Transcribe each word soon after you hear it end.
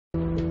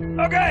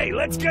Okay,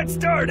 let's get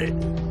started.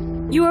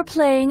 You are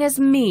playing as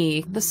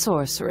me, the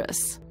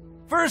sorceress.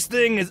 First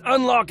thing is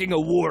unlocking a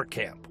war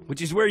camp,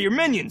 which is where your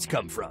minions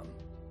come from.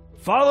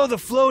 Follow the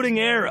floating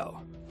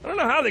arrow. I don't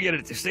know how they get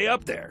it to stay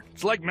up there.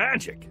 It's like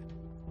magic.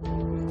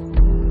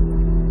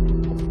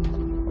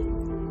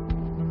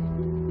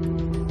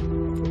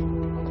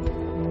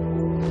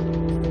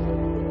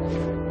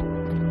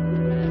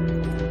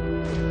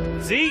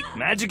 See?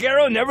 Magic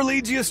arrow never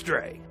leads you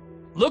astray.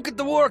 Look at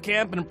the war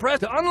camp and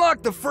press to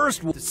unlock the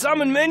first one. To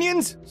summon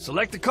minions,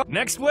 select the card.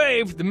 Next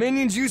wave, the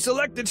minions you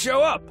selected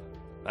show up.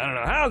 I don't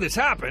know how this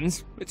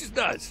happens, it just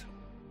does.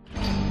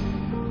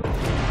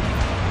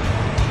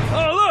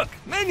 Oh look,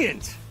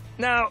 minions!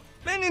 Now,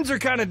 minions are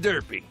kind of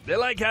derpy. They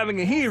like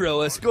having a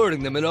hero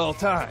escorting them at all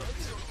times.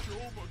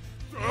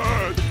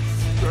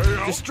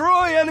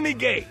 Destroy enemy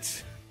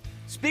gates.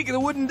 Speaking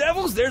of wooden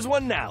devils, there's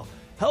one now.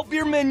 Help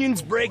your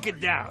minions break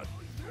it down.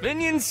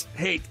 Minions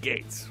hate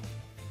gates.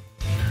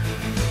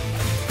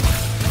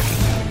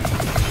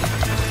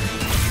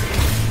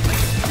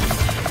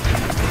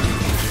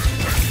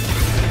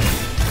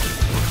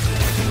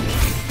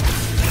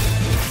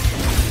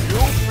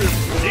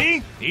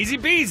 See? Easy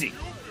peasy.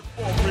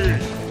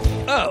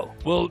 Oh,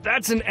 well,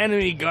 that's an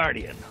enemy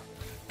guardian.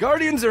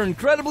 Guardians are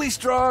incredibly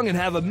strong and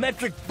have a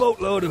metric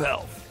boatload of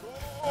health.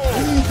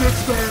 Who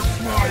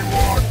disturbs my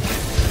watch?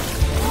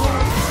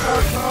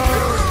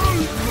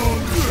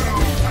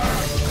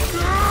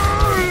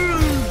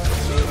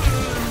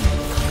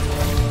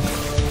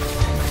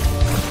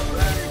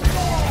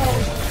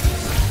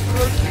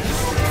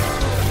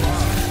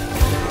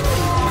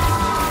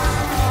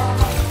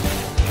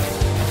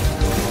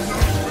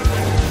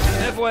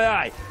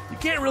 FYI, you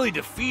can't really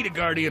defeat a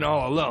guardian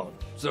all alone,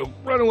 so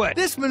run away.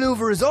 This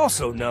maneuver is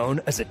also known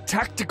as a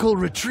tactical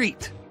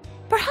retreat.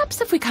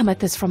 Perhaps if we come at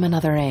this from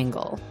another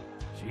angle.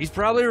 She's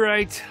probably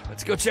right.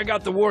 Let's go check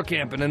out the war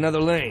camp in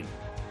another lane.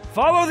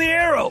 Follow the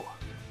arrow!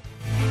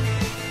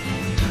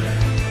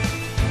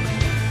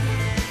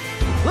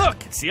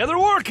 Look, it's the other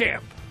war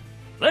camp.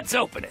 Let's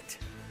open it.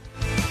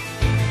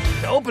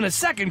 To open a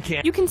second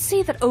camp... You can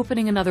see that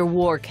opening another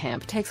war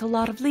camp takes a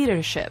lot of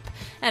leadership,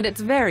 and it's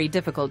very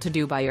difficult to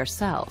do by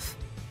yourself.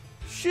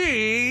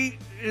 She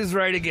is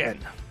right again.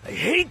 I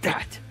hate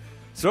that.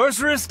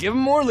 Sorceress, give him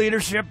more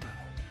leadership.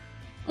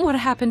 What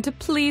happened to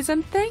please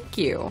and thank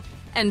you?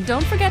 And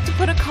don't forget to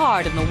put a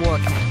card in the war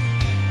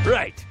camp.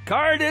 Right,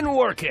 card in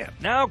war camp.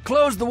 Now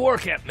close the war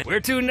camp. Where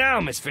to now,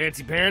 Miss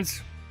Fancy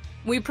Pants?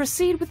 We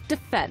proceed with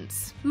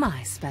defense,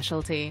 my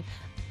specialty.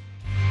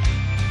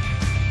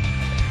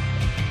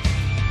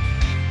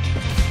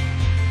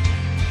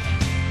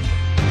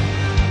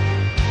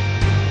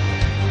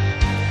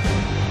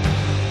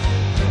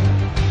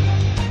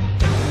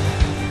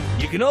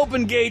 You can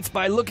open gates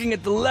by looking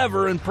at the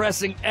lever and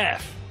pressing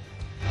F.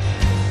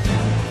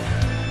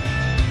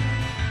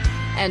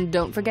 And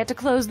don't forget to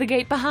close the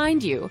gate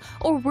behind you,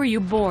 or were you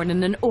born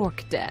in an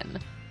orc den?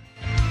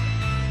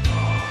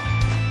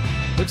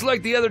 Looks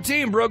like the other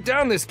team broke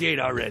down this gate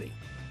already.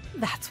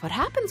 That's what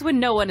happens when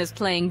no one is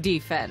playing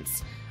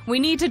defense. We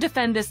need to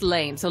defend this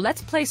lane, so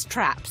let's place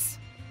traps.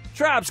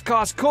 Traps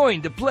cost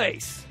coin to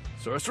place.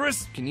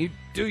 Sorceress, can you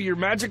do your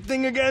magic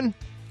thing again?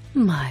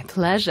 My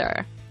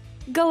pleasure.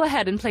 Go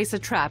ahead and place a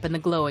trap in the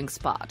glowing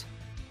spot.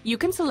 You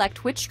can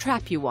select which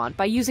trap you want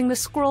by using the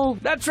scroll.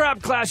 That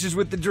trap clashes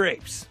with the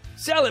drapes.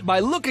 Sell it by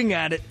looking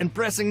at it and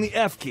pressing the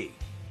F key.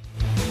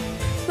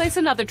 Place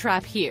another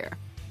trap here.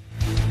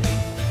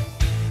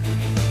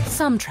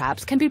 Some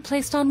traps can be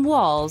placed on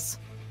walls.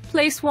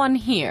 Place one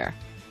here.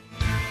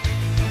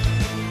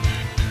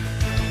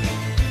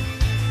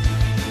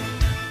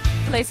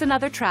 Place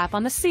another trap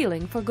on the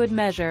ceiling for good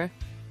measure.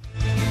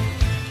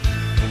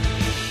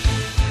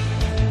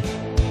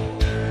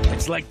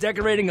 It's like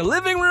decorating a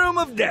living room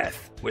of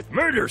death with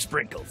murder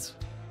sprinkles.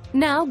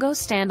 Now go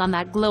stand on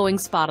that glowing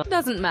spot.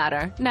 Doesn't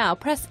matter. Now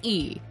press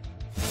E.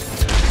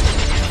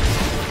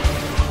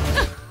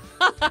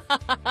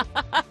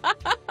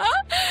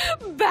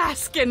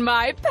 Bask in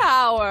my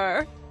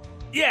power!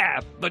 Yeah,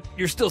 but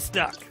you're still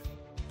stuck.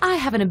 I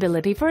have an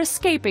ability for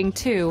escaping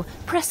too.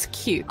 Press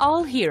Q.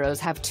 All heroes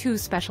have two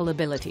special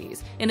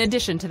abilities, in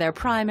addition to their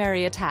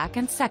primary attack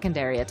and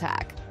secondary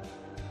attack.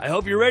 I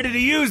hope you're ready to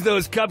use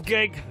those,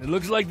 Cupcake. It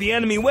looks like the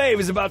enemy wave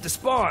is about to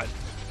spawn.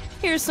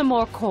 Here's some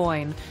more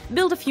coin.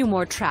 Build a few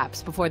more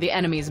traps before the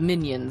enemy's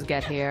minions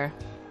get here.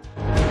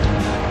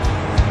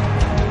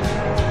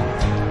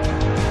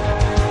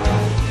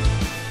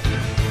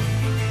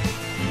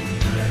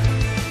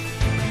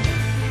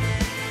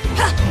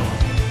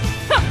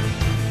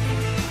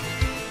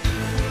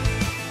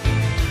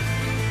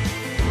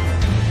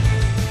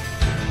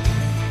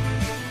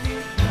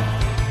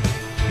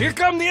 Here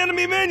come the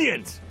enemy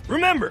minions!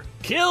 Remember,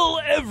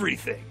 kill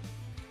everything!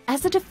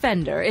 As a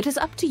defender, it is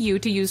up to you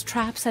to use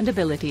traps and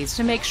abilities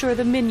to make sure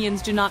the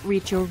minions do not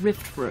reach your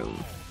rift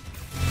room.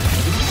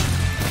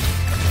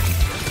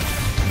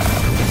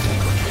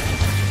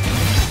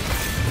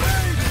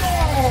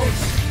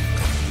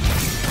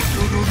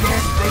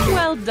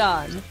 Well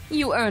done.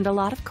 You earned a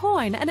lot of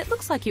coin, and it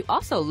looks like you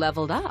also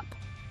leveled up.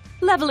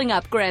 Leveling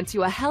up grants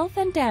you a health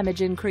and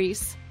damage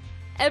increase.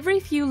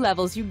 Every few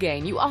levels you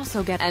gain, you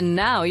also get... And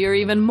now you're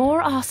even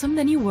more awesome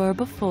than you were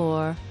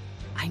before.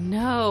 I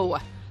know.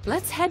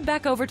 Let's head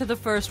back over to the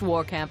first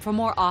war camp for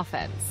more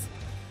offense.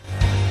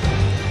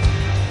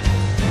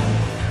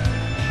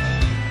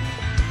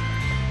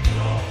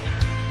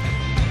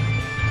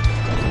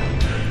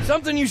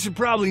 Something you should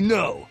probably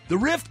know. The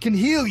rift can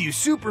heal you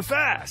super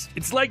fast.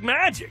 It's like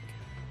magic.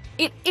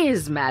 It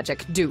is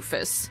magic,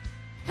 doofus.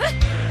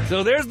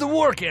 So there's the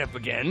war camp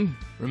again.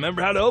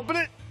 Remember how to open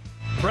it?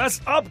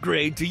 Press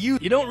upgrade to use.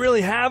 You don't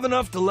really have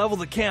enough to level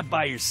the camp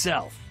by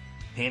yourself.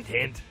 Hint,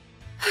 hint.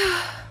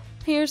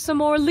 Here's some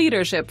more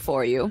leadership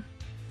for you.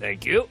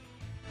 Thank you.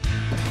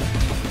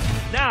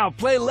 Now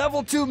play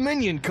level 2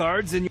 minion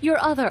cards and Your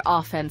other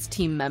offense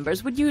team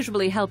members would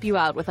usually help you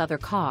out with other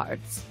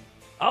cards.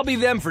 I'll be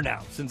them for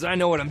now, since I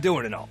know what I'm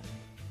doing and all.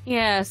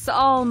 Yes,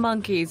 all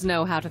monkeys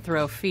know how to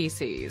throw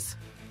feces.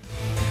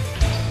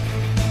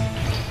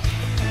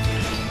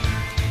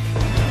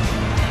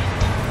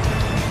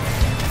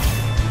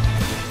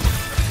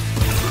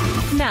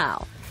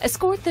 Now,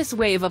 escort this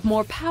wave of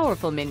more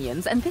powerful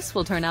minions, and this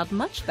will turn out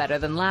much better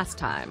than last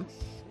time.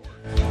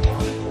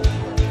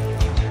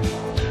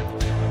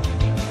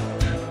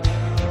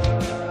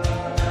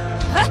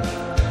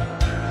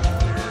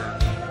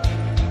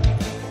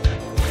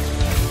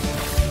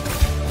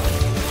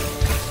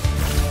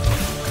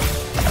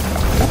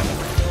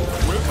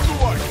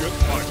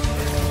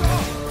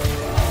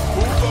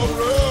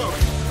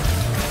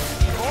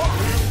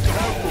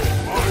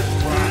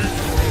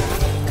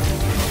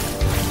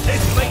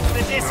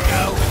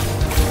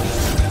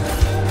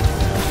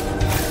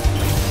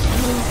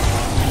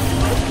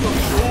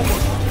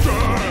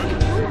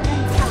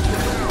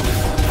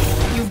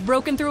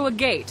 Broken through a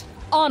gate.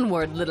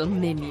 Onward, little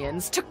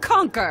minions, to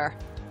conquer!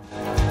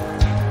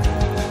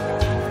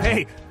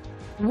 Hey!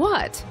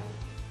 What?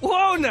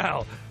 Whoa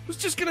now! I was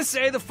just gonna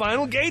say the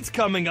final gate's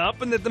coming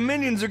up and that the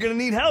minions are gonna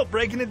need help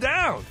breaking it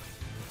down.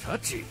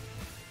 Touchy.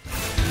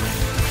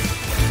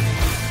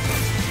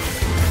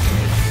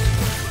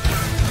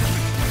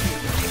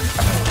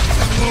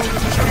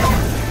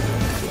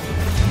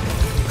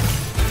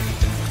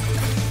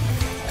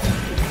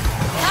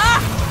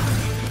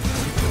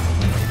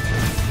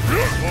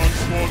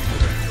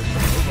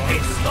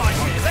 It's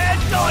slices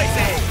and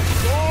dicing!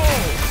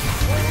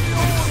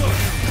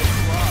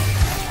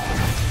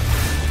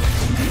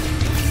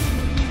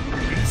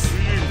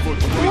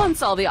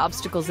 Once all the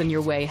obstacles in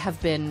your way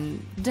have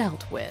been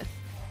dealt with,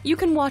 you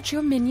can watch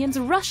your minions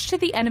rush to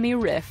the enemy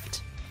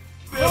rift.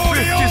 The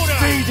rift is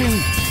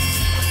fading!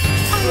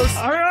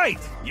 Alright,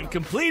 you've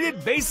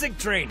completed basic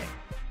training.